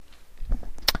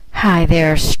Hi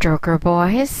there, stroker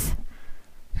boys.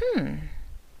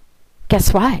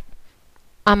 Guess what?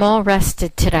 I'm all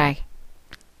rested today.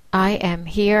 I am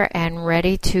here and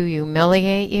ready to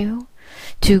humiliate you,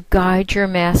 to guide your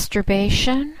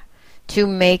masturbation, to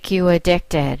make you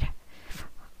addicted.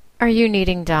 Are you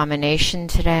needing domination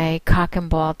today, cock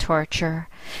and ball torture,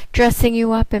 dressing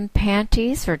you up in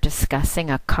panties, or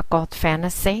discussing a cuckold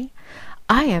fantasy?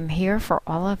 I am here for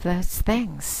all of those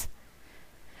things.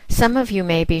 Some of you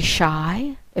may be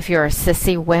shy. If you're a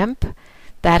sissy wimp,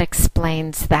 that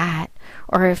explains that.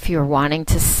 Or if you're wanting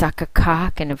to suck a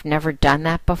cock and have never done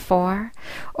that before.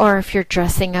 Or if you're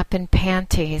dressing up in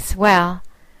panties. Well,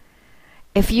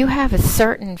 if you have a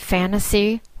certain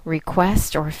fantasy,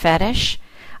 request, or fetish,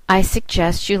 I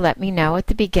suggest you let me know at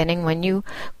the beginning when you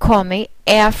call me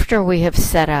after we have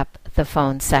set up the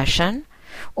phone session.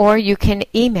 Or you can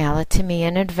email it to me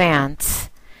in advance.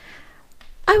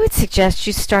 I would suggest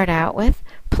you start out with,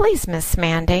 "Please, Miss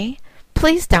Mandy,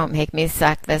 please don't make me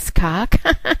suck this cock."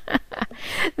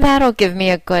 That'll give me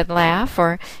a good laugh.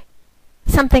 Or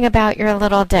something about your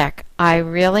little dick. I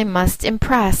really must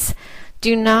impress.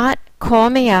 Do not call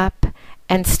me up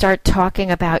and start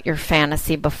talking about your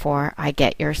fantasy before I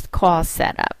get your call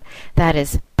set up. That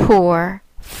is poor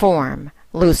form,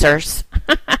 losers.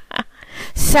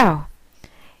 So,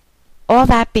 all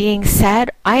that being said,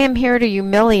 I am here to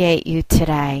humiliate you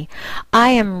today.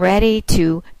 I am ready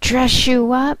to dress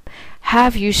you up,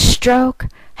 have you stroke,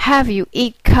 have you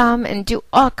eat cum, and do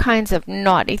all kinds of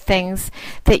naughty things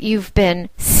that you've been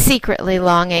secretly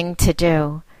longing to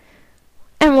do.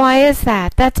 And why is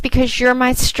that? That's because you're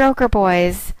my stroker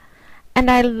boys. And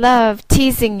I love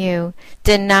teasing you,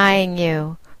 denying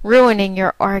you, ruining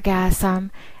your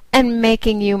orgasm, and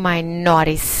making you my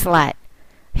naughty slut.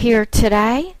 Here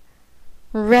today,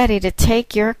 ready to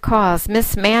take your calls.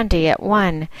 Miss Mandy at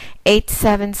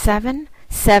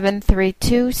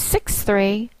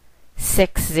 1-877-732-6360.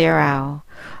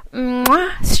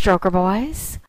 Mwah, stroker boys.